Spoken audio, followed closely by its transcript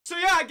So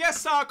yeah, I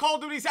guess Call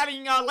of Duty's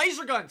adding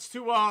laser guns to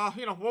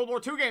you know, World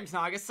War II games now.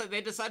 I guess they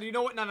decided, you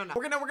know what? No.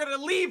 We're gonna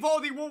leave all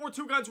the World War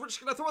II guns. We're just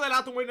gonna throw that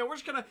out the window. We're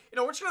just gonna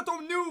throw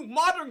new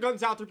modern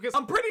guns out there, because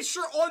I'm pretty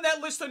sure on that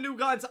list of new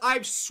guns,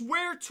 I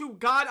swear to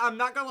God, I'm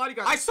not gonna lie to you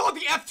guys, I saw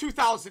the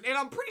F200, and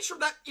I'm pretty sure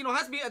that, you know,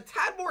 has me a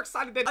tad more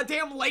excited than a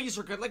damn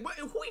laser gun. Like,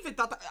 who even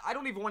thought that? I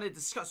don't even want to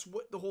discuss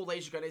what the whole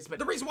laser gun is, but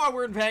the reason why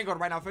we're in Vanguard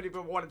right now, if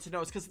anyone wanted to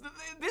know, is because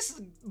this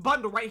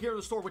bundle right here in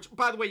the store, which,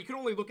 by the way, you can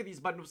only look at these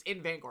bundles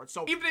in Vanguard.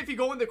 So even if you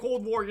go in the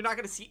Cold War, you're not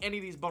going to see any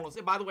of these bundles.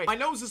 And by the way, my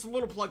nose is a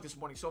little plugged this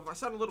morning, so if I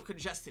sound a little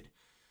congested,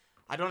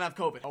 I don't have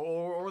COVID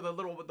or the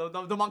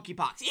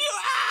monkeypox.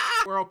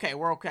 We're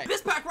okay.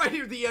 This pack right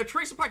here, the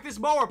Tracer pack, this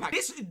Mower pack,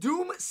 this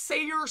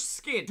Doomsayer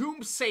skin.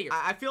 Doomsayer.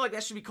 I feel like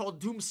that should be called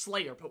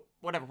Doomslayer, but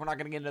whatever, we're not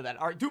gonna get into that.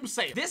 All right,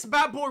 Doomsayer. This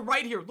bad boy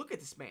right here, look at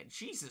this man.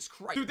 Jesus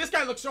Christ. Dude, this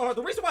guy looks so hard.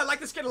 The reason why I like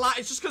this skin a lot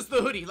is just because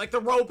the hoodie, like the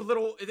robe,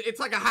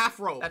 it's like a half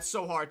robe. That's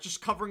so hard.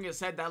 Just covering his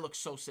head, that looks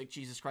so sick.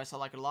 Jesus Christ, I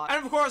like it a lot.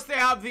 And of course, they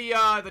have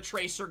the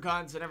Tracer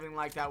guns and everything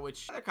like that,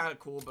 which they're kind of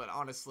cool, but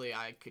honestly,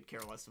 I could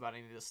care less about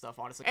any of this stuff,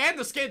 honestly. And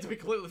the skin, to be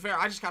completely fair,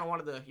 I just kind of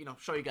wanted to, you know,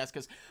 show you guys,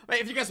 because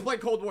if you guys play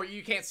Cold War,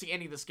 you can't see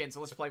any of the skins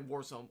unless you play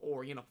Warzone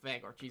or, you know,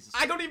 Vanguard. Jesus.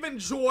 I don't even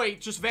enjoy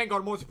just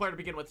Vanguard multiplayer to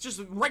begin with.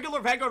 Just regular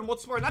Vanguard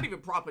multiplayer, not even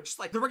prop, but just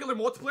like the regular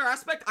multiplayer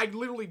aspect, I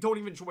literally don't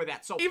even enjoy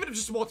that. So even if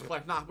just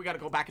multiplayer, nah, we gotta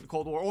go back into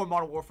Cold War or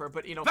Modern Warfare.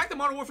 But, you know, the fact that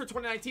Modern Warfare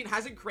 2019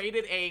 hasn't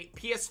created a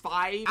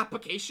PS5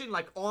 application,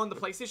 like, on the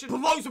PlayStation,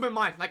 blows my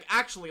mind. Like,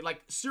 actually,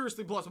 like,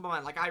 seriously blows my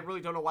mind. Like, I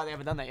really don't know why they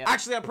haven't done that yet.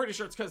 Actually, I'm pretty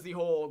sure it's because the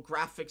whole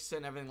graphics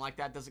and everything like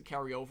that doesn't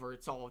carry over.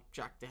 It's all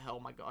jacked to hell,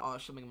 my God. Oh,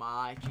 something in my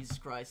eye. Jesus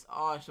Christ.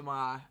 Oh, something in my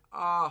eye.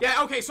 Oh.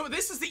 Yeah, okay, so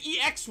this is the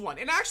EX1,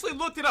 and I actually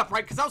looked it up,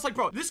 right? Because I was like,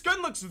 bro, this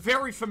gun looks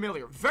very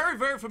familiar. Very,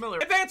 very familiar.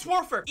 Advanced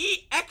Warfare.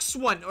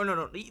 EX1. Oh,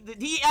 no. The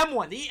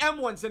EM1. The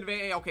EM1's in...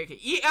 Okay.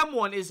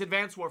 EM1 is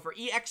Advanced Warfare.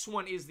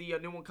 EX1 is the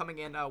new one coming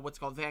in, what's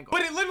called Vanguard.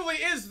 But it literally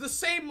is the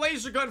same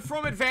laser gun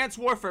from Advanced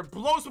Warfare.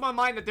 Blows my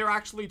mind that they're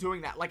actually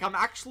doing that. Like, I'm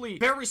actually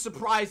very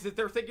surprised that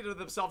they're thinking to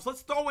themselves,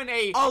 let's throw in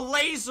a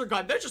laser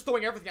gun. They're just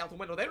throwing everything out the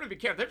window. They don't even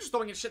care. They're just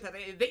throwing in shit that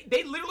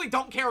they literally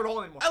don't care at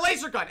all anymore. A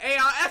laser gun. A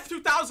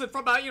F200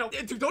 from, you know...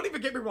 Dude, don't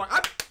even get me wrong.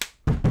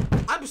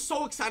 I'm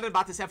so excited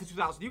about this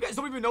F200. You guys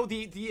don't even know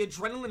the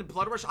adrenaline and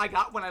blood rush I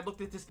got when I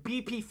looked at this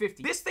BP50.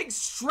 This thing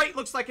straight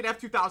looks like an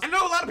F2000. I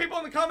know a lot of people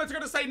in the comments are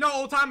gonna say, no,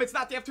 old time, it's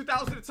not the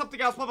F2000, it's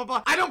something else, blah, blah,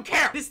 blah. I don't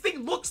care. This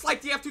thing looks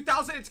like the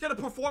F2000. It's gonna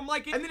perform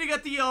like it. And then you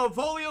got the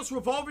Volios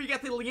revolver. You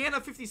got the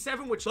Liana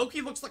 57, which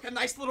Loki looks like a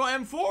nice little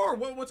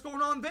M4. What's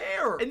going on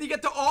there? And you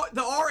got the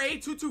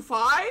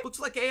RA225. Looks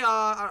like a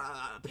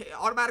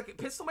automatic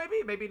pistol,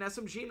 maybe an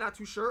SMG, not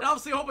too sure. And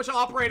obviously a whole bunch of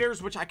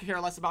operators, which I could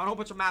care less about. And a whole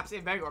bunch of maps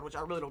in Vanguard, which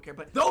I really don't care.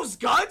 But those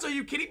guns, are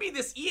you kidding me?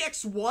 This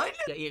EX1?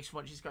 Yeah,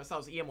 EX1, Jesus Christ, that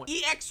was EM1.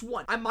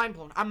 EX1. I'm mind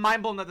blown. I'm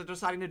mind blown that they're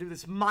deciding to do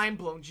this. Mind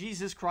blown,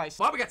 Jesus Christ.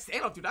 Wow, we got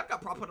standoff, dude. I've got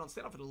prop on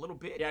standoff in a little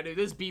bit. Yeah, dude,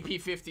 this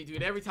BP50,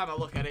 dude. Every time I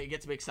look at it, it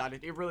gets me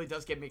excited. It really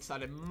does get me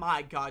excited.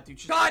 My God,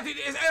 dude. God, dude,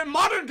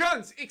 modern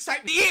guns.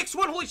 Excite the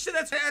EX1. Holy shit,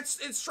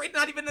 it's straight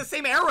not even the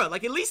same era.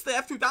 Like, at least the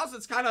F2000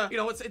 is kind of, you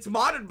know, it's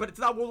modern, but it's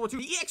not World War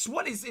II. The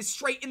EX1 is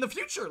straight in the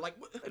future. Like,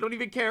 I don't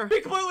even care. To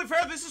be completely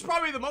fair, this is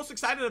probably the most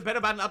excited I've been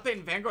about an update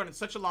in Vanguard in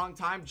such a long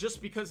time, just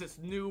because it's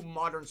new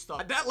modern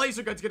stuff. That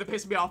laser gun's gonna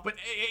piss me off, but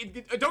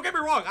don't get me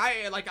wrong,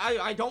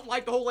 I don't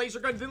like the whole laser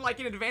gun. Didn't like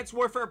it in Advanced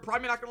Warfare,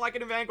 probably not gonna like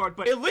it in Vanguard,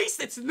 but at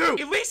least it's new.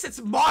 At least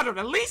it's modern.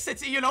 At least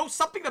it's, you know,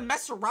 something to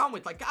mess around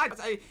with. Like, God,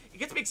 it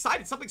gets me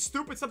excited. Something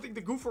stupid, something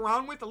to goof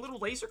around with, a little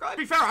laser gun. To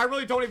be fair, I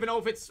really don't even know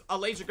if it's a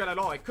laser gun at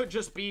all. It could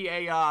just be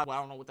a, well, I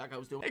don't know what that guy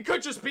was doing. It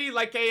could just be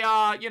like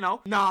a, you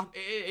know, nah,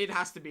 it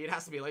has to be. It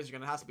has to be a laser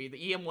gun. It has to be.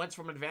 The EM1's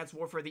from Advanced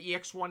Warfare. The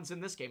EX1's in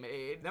this game.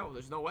 No,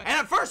 there's no way. And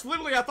at first,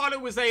 literally, I thought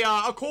it was a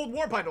Cold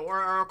War bundle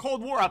or a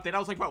Cold War update. I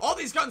was like, bro, all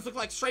these guns look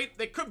like straight,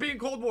 they could be in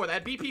Cold War.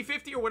 That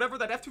BP50 or whatever,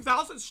 that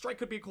F2000 straight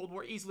could be Cold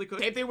War, easily could.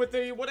 Same thing with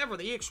the, whatever,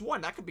 the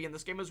EX1, that could be in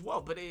this game as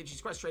well. But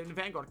Jesus Christ, straight into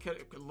Vanguard,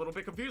 a little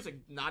bit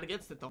confusing. Not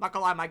against it though. Not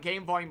gonna lie, my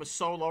game volume is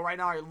so low right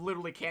now, I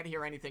literally can't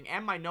hear anything.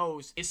 And my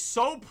nose is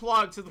so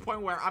plugged to the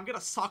point where I'm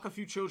gonna sock a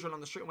few children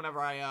on the street whenever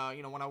I,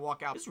 you know, when I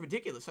walk out. This is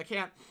ridiculous. I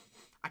can't,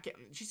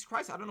 Jesus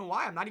Christ, I don't know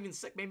why. I'm not even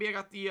sick. Maybe I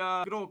got the,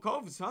 good old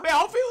COVIDs, huh? Yeah,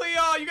 hopefully,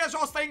 you guys are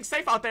all staying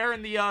safe out there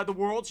in the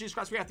world. Jesus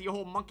Christ, we got the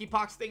whole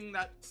monkeypox thing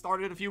that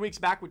started a few weeks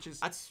back, which is,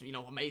 that's, you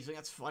know, amazing.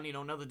 That's fun, you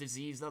know, another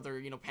disease,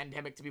 another, you know,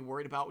 pandemic to be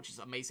worried about, which is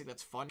amazing.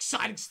 That's fun.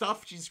 Exciting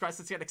stuff. Jesus Christ,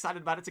 let's get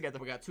excited about it together.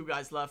 We got two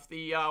guys left.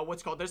 The,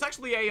 what's called, there's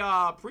actually a,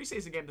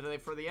 preseason game today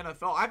for the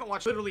NFL. I haven't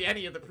watched literally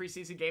any of the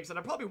preseason games, and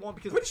I probably won't,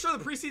 because I'm pretty sure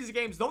the preseason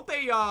games, don't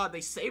they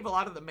save a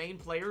lot of the main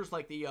players,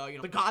 like the, you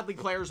know, the godly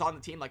players on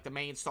the team, like the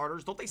main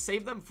starters, don't they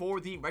save them for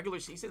the regular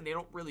season? They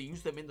don't really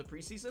use them in the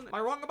preseason. Am I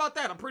wrong about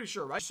that? I'm pretty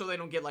sure, right? So they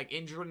don't get like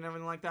injured and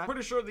everything like that. I'm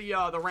pretty sure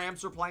the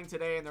Rams are playing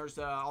today, and there's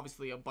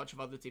obviously a bunch of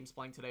other teams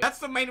playing today. That's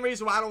the main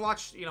reason why I don't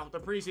watch, you know, the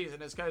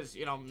preseason, is because,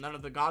 you know, none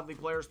of the godly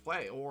players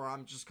play, or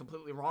I'm just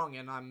completely wrong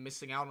and I'm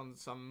missing out on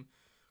some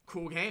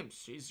cool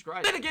games. Jesus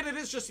Christ. Then again, it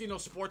is just, you know,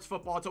 sports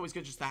football. It's always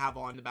good just to have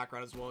on in the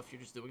background as well if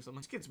you're just doing something.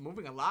 This kid's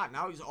moving a lot.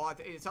 Now he's all,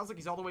 it sounds like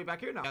he's all the way back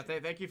here now. Yeah,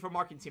 thank you for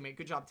marking, teammate.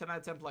 Good job. 10 out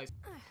of 10 plays.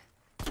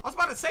 I was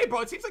about to say,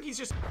 bro, it seems like he's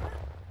just...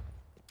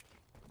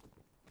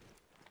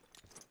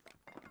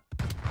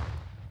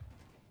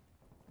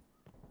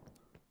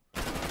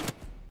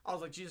 I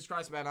was like, Jesus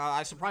Christ, man.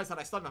 I'm surprised that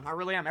I stunned him. I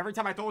really am. Every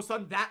time I throw a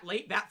stun that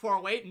late, that far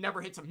away, it never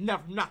hits him.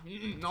 Never. No.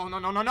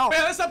 Man,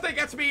 this something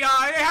gets me, it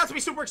has to be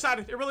super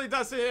excited. It really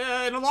does.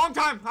 In a long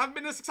time. I haven't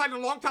been this excited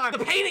in a long time. The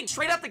painting,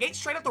 straight out the gate,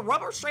 straight out the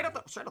rubber, straight out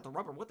the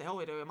rubber. What the hell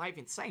am I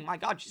even saying? My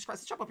God, Jesus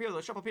Christ. Let's jump up here.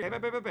 Let's jump up here.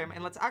 Bam.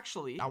 And let's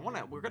actually,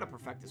 we're gonna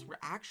perfect this.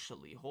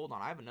 Hold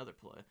on. I have another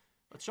play.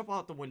 Let's jump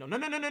out the window.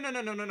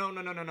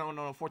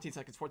 No. 14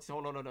 seconds. 14.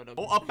 Hold on. No.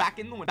 Go up, back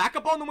in the window. Back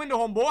up on the window,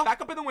 homeboy.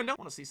 Back up in the window. I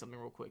want to see something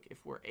real quick.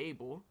 If we're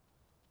able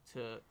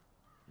to...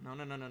 No.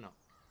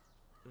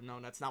 No,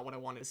 that's not what I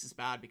wanted. This is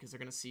bad because they're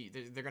gonna see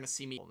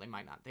me. Well, they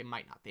might not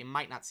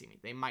see me.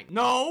 They might.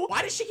 No!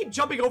 Why does she keep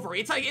jumping over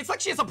it? It's like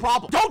she has a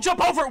problem. Don't jump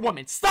over it,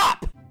 woman!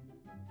 Stop!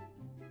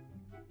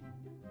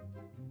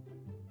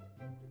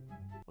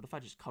 What if I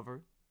just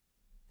cover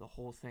the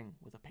whole thing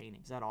with a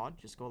painting? Is that odd?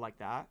 Just go like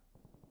that?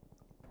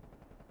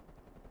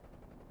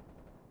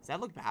 Does that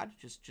look bad?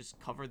 Just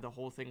cover the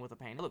whole thing with a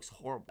paint. That looks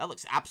horrible. That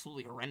looks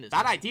absolutely horrendous.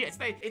 Bad idea.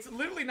 It's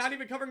literally not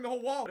even covering the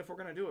whole wall. But if we're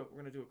gonna do it, we're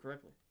gonna do it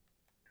correctly.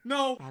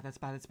 No. That's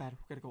bad. We're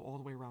gonna go all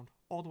the way around.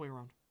 All the way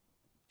around.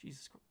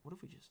 Jesus Christ. What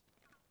if we just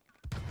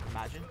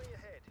imagine?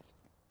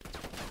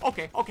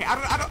 Okay.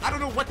 I don't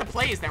know what the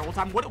play is there whole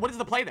time. What is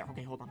the play there?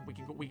 Okay, hold on. We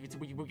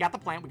got the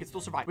plan. We can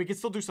still survive. We can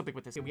still do something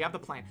with this. Okay, we have the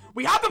plan.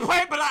 We have the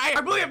plan, but I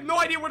really have no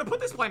idea where to put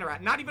this planner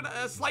at. Not even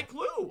a slight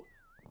clue.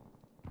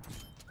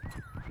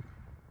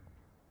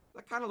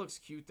 That kind of looks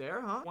cute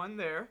there, huh? One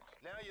there.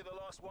 Now you're the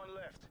last one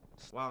left.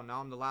 Wow, now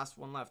I'm the last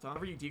one left, huh?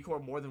 Whenever you decor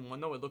more than one,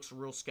 though, it looks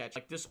real sketch.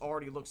 Like, this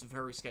already looks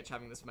very sketch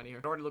having this many here.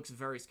 It already looks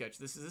very sketch.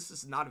 This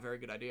is not a very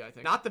good idea, I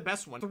think. Not the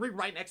best one. 3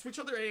 right next to each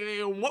other.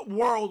 What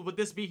world would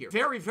this be here?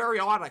 Very, very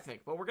odd, I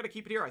think. But we're gonna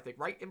keep it here, I think.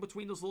 Right in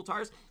between those little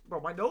tires.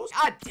 Bro, my nose?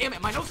 God damn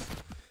it, my nose is...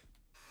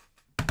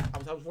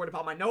 I was worried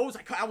about my nose.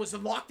 I was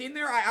locked in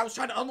there. I was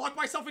trying to unlock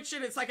myself and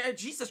shit. It's like,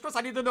 Jesus Christ,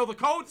 I need to know the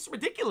code. It's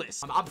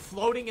ridiculous. I'm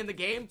floating in the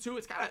game, too.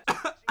 It's kind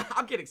of...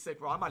 I'm getting sick,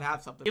 bro. I might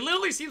have something. It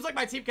literally seems like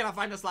my team cannot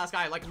find this last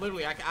guy. Like,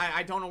 literally,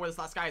 I don't know where this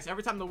last guy is.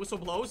 Every time the whistle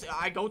blows,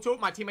 I go to it.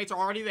 My teammates are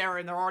already there,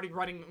 and they're already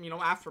running, you know,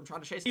 after him,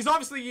 trying to chase. He's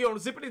obviously, you know,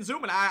 zipping and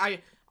zooming. I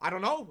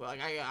don't know. Like,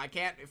 I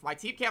can't... If my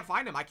team can't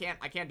find him, I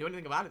can't do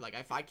anything about it. Like,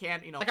 if I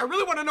can't, you know... Like, I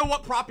really want to know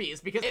what prop he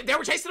is, because they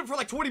were chasing him for,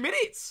 like, 20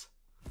 minutes.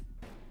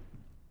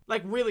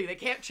 Like, really, they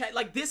can't check.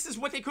 Like, this is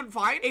what they couldn't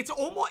find. It's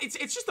almost,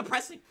 it's just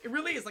depressing. It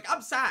really is. Like,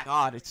 I'm sad.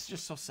 God, it's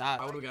just so sad.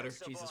 All right, what do we got here?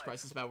 Jesus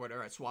Christ, this is a bad word. All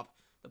right, swap.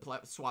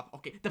 Swap.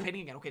 Okay, the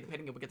painting again. Okay, the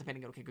painting again. We get the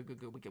painting again. Okay,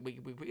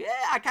 good. Yeah,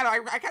 I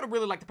kind of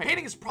really like the painting.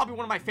 Painting is probably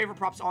one of my favorite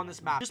props on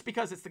this map, just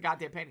because it's the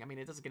goddamn painting. I mean,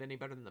 it doesn't get any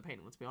better than the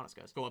painting. Let's be honest,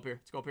 guys. Go up here.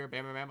 Let's go up here.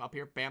 Bam. Up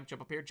here. Bam.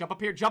 Jump up here. Jump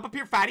up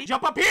here, fatty.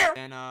 Jump up here.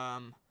 And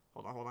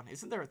hold on.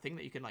 Isn't there a thing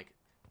that you can like?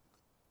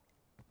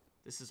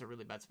 This is a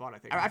really bad spot, I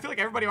think. I feel like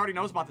everybody already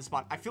knows about this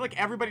spot. I feel like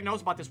everybody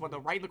knows about this one, though,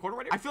 right in the corner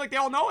right here. I feel like they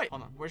all know it.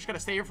 Hold on. We're just gonna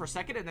stay here for a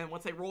second, and then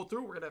once they roll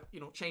through, we're gonna, you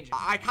know, change it.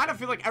 I kind of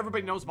feel like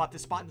everybody knows about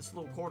this spot in this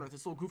little corner,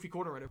 this little goofy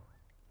corner right here.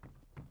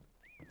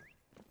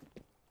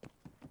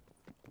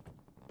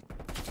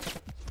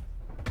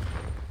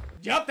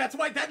 Yup, that's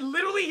why, that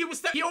literally,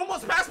 he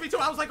almost passed me too.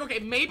 I was like, okay,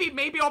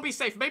 maybe I'll be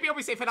safe. Maybe I'll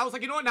be safe. And I was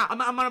like, you know what, now, I'm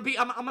gonna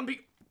be...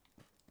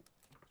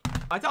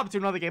 I thought to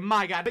another game,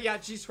 my God. But yeah,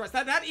 Jesus Christ,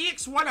 that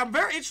EX1, I'm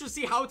very interested to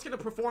see how it's gonna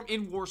perform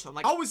in Warzone.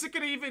 Like, how is it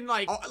gonna even,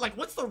 like,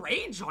 what's the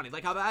range on it?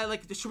 Like,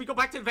 should we go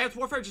back to Advanced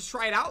Warfare and just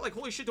try it out? Like,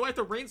 holy shit, do I have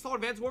to reinstall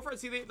Advanced Warfare and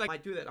see the, like, I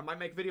might do that. I might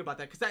make a video about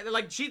that, because that,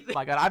 like, oh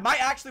my God, I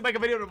might actually make a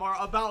video tomorrow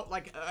about,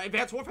 like,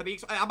 Advanced Warfare.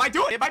 I might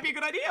do it. It might be a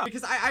good idea,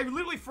 because I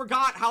literally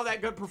forgot how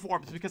that gun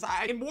performs, because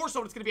in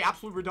Warzone, it's gonna be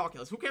absolutely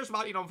ridiculous. Who cares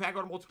about, you know,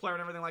 Vanguard multiplayer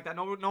and everything like that?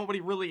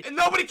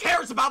 Nobody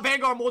cares about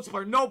Vanguard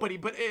multiplayer. Nobody,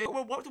 but,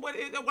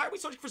 why are we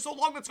searching for so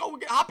long? Let's go.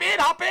 Hop in.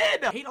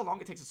 I hate how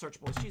long it takes to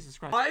search, boys. Jesus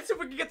Christ. Let's see if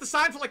we can get the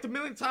sign for like the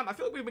millionth time. I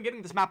feel like we've been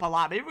getting this map a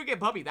lot. Maybe we get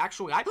Bubby, the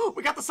actual guy.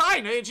 We got the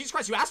sign. Jesus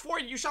Christ, you asked for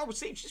it, you shall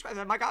receive. Jesus Christ,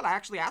 my God, I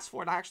actually asked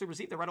for it. I actually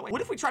received it right away.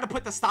 What if we try to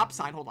put the stop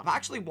sign? Hold on. I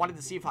actually wanted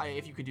to see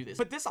if you could do this.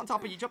 Put this on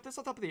top of you. Jump this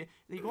on top of the.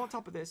 Then you go on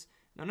top of this.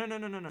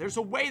 No. There's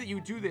a way that you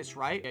do this,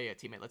 right? Yeah,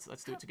 teammate.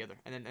 Let's do it together.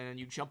 And then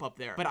you jump up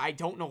there. But I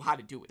don't know how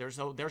to do it. There's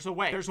a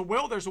way. There's a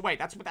will. There's a way.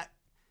 That's what that.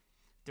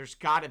 There's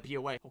gotta be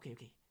a way. Okay.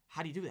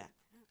 How do you do that?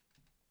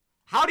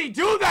 How'd he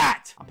do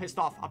that? I'm pissed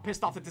off. I'm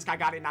pissed off that this guy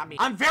got it, not me.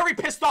 I'm very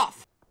pissed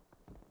off.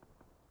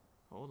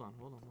 Hold on.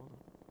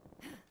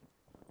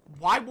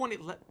 Why won't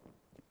it let...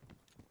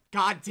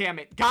 God damn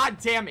it.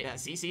 Yeah,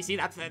 see.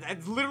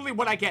 That's literally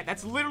what I get.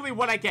 That's literally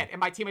what I get. And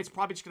my teammate's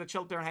probably just gonna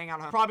chill up there and hang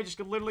out. Probably just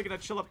literally gonna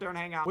chill up there and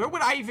hang out. Where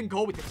would I even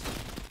go with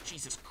this?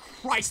 Jesus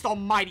Christ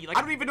almighty. Like,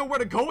 I don't even know where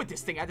to go with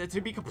this thing,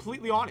 to be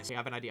completely honest. I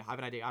have an idea. I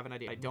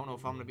don't know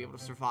if I'm gonna be able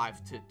to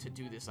survive to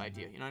do this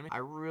idea. You know what I mean? I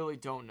really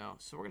don't know.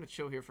 So we're gonna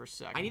chill here for a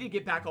sec. I need to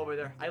get back over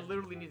there. I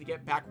literally need to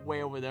get back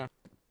way over there.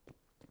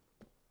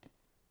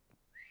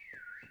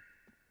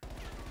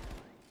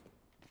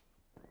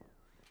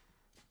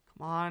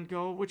 Come on,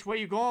 go. Which way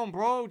you going,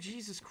 bro?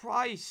 Jesus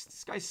Christ.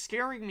 This guy's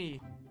scaring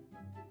me.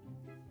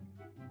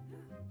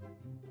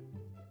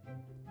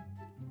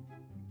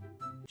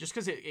 Just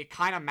because it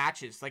kind of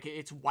matches. Like,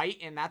 it's white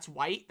and that's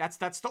white. That's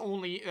the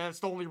only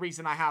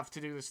reason I have to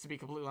do this, to be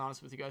completely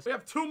honest with you guys. We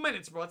have 2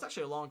 minutes, bro. That's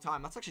actually a long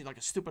time. That's actually like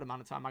a stupid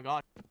amount of time, my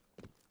god.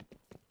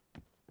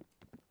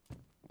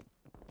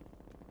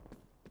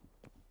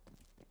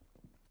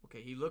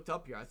 Okay, he looked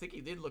up here. I think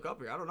he did look up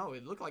here. I don't know.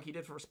 It looked like he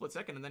did for a split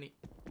second, and then he...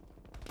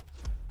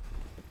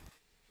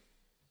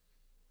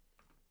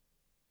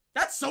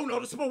 That's so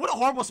noticeable. What a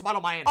horrible spot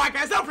on my end. Alright,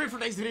 guys, that'll be it for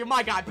today's video.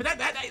 My god. But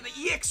the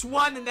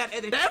EX1 and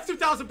the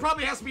F200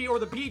 probably has to be, or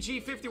the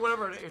BG50,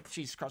 whatever.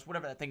 Jesus Christ,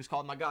 whatever that thing's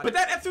called, my god. But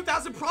that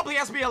F200 probably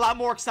has to be a lot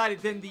more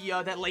excited than the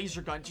that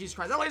laser gun. Jesus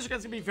Christ. That laser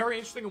gun's gonna be very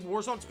interesting in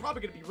Warzone. It's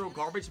probably gonna be real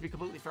garbage, to be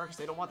completely fair, because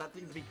they don't want that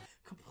thing to be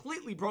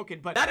completely broken.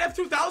 But that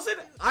F200,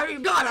 I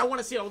mean, god, I want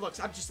to see how it looks.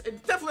 I'm just,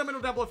 definitely let me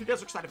know down below if you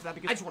guys are excited for that,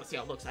 because I just want to see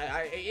how it looks.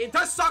 It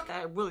does suck.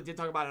 I really didn't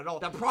talk about it at all.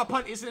 That prop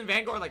hunt isn't in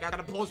Vanguard. Like, I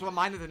gotta blows my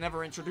mind that they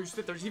never introduced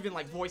it. There's even,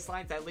 like, voice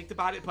lines that leaked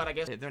about it, but I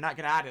guess they're not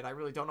gonna add it. I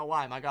really don't know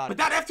why, my god. But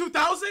that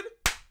F200,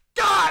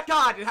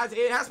 God,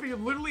 it has to be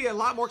literally a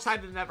lot more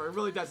excited than ever. It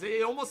really does.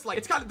 It almost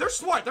like, they're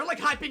smart. They're like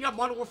hyping up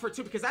Modern Warfare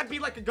 2, because that'd be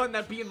like a gun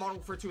that'd be in Modern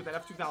Warfare 2 with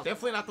that F2000.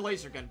 Definitely not the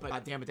laser gun, but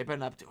god damn it, they better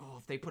not. Oh,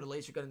 if they put a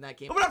laser gun in that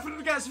game. But without further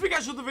ado, guys, if you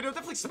guys enjoyed the video,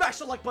 definitely smash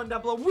the like button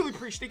down below. Really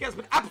appreciate it. You guys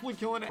have been absolutely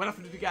killing it. Without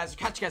further ado, guys,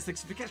 catch you guys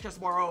next. If you catch you guys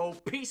tomorrow,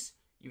 peace.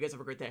 You guys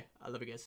have a great day. I love you guys.